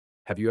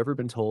Have you ever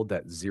been told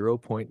that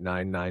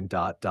 0.99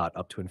 dot dot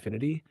up to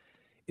infinity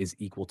is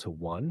equal to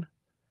 1?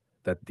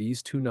 That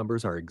these two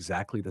numbers are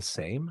exactly the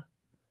same?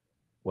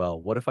 Well,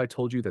 what if I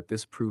told you that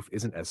this proof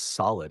isn't as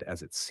solid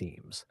as it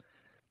seems?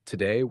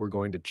 Today, we're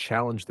going to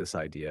challenge this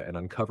idea and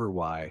uncover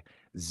why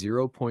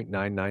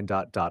 0.99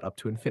 dot dot up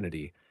to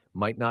infinity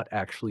might not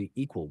actually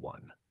equal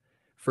 1.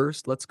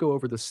 First, let's go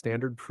over the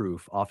standard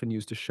proof often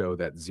used to show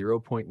that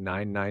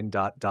 0.99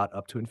 dot dot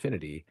up to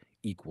infinity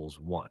equals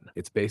 1.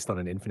 It's based on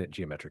an infinite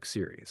geometric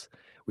series.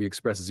 We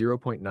express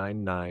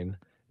 0.99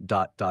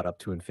 dot dot up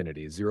to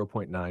infinity, zero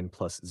point 0.9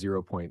 plus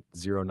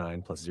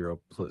 0.09 plus 0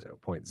 plus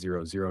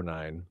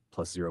 0.009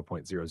 plus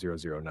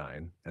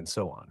 0.0009, and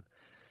so on.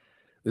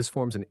 This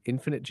forms an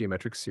infinite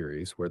geometric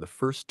series where the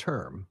first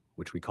term,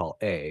 which we call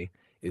a,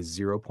 is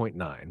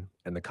 0.9,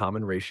 and the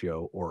common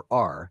ratio, or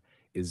r,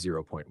 is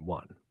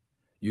 0.1.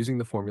 Using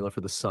the formula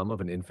for the sum of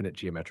an infinite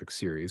geometric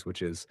series,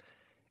 which is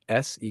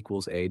s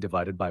equals a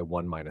divided by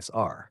 1 minus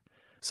r.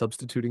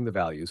 Substituting the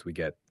values, we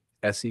get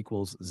s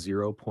equals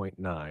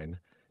 0.9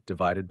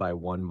 divided by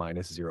 1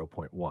 minus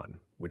 0.1,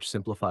 which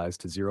simplifies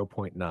to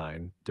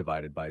 0.9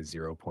 divided by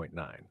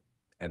 0.9,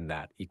 and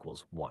that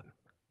equals 1.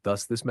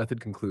 Thus, this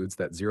method concludes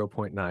that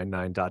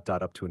 0.99 dot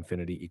dot up to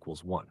infinity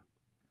equals 1.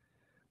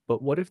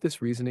 But what if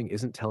this reasoning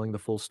isn't telling the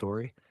full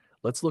story?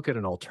 Let's look at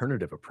an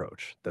alternative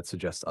approach that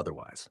suggests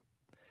otherwise.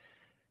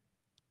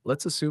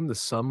 Let's assume the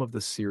sum of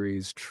the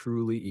series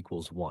truly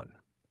equals 1.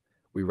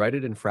 We write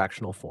it in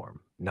fractional form,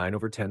 9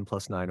 over 10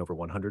 plus 9 over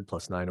 100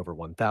 plus 9 over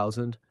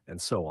 1000,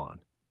 and so on,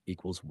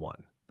 equals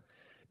 1.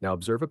 Now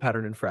observe a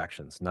pattern in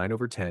fractions. 9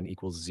 over 10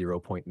 equals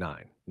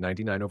 0.9.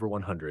 99 over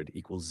 100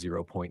 equals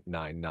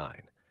 0.99.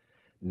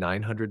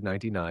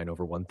 999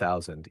 over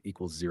 1000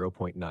 equals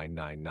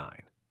 0.999.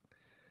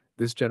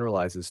 This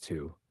generalizes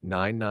to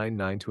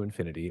 999 to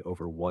infinity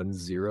over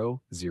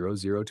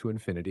 1000 to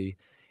infinity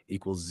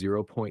equals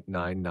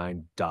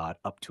 0.99 dot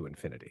up to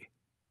infinity.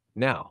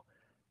 Now,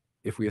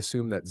 if we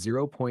assume that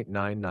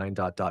 0.99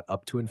 dot dot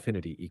up to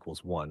infinity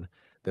equals 1,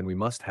 then we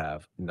must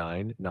have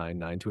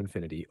 999 to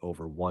infinity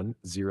over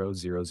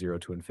 1000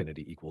 to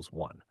infinity equals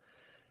 1.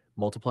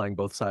 Multiplying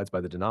both sides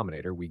by the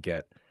denominator, we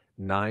get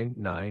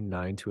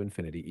 999 to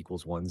infinity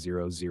equals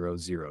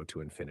 1000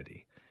 to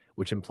infinity,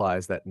 which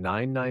implies that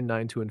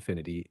 999 to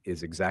infinity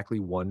is exactly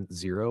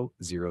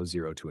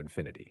 1000 to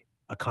infinity,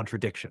 a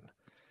contradiction.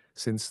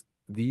 Since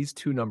these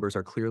two numbers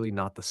are clearly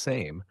not the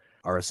same,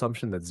 our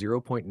assumption that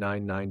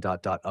 0.99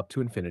 dot dot up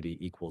to infinity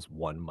equals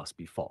 1 must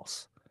be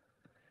false.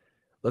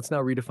 Let's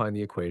now redefine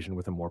the equation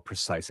with a more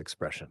precise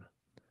expression.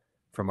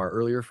 From our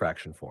earlier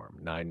fraction form,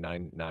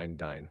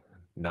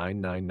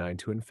 999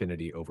 to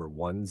infinity over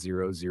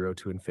 100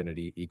 to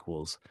infinity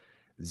equals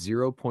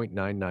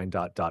 0.99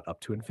 dot dot up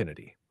to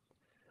infinity.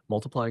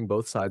 Multiplying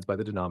both sides by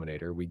the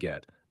denominator, we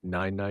get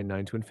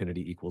 999 to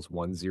infinity equals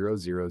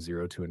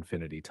 1000 to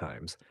infinity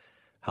times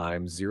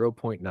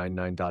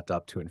 0.99 dot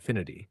dot to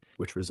infinity,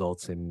 which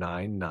results in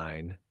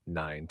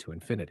 999 to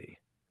infinity.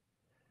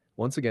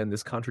 Once again,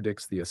 this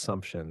contradicts the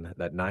assumption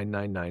that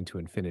 999 to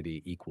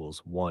infinity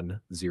equals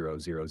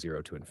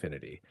 1000 to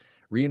infinity,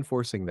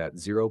 reinforcing that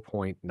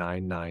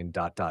 0.99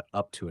 dot dot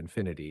up to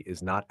infinity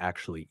is not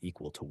actually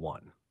equal to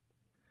 1.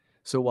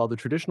 So while the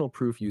traditional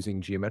proof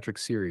using geometric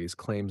series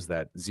claims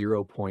that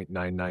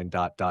 0.99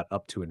 dot dot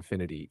up to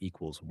infinity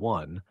equals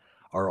 1,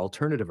 our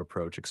alternative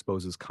approach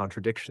exposes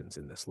contradictions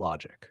in this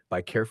logic.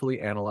 By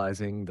carefully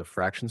analyzing the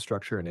fraction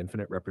structure and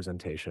infinite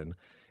representation,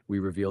 we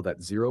reveal that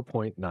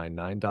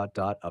 0.99 dot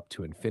dot up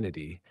to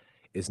infinity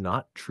is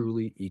not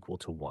truly equal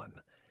to 1.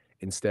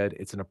 Instead,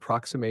 it's an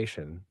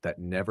approximation that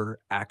never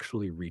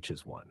actually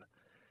reaches 1.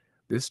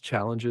 This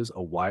challenges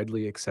a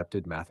widely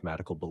accepted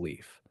mathematical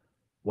belief.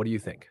 What do you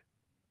think?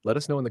 Let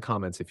us know in the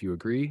comments if you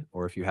agree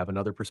or if you have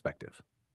another perspective.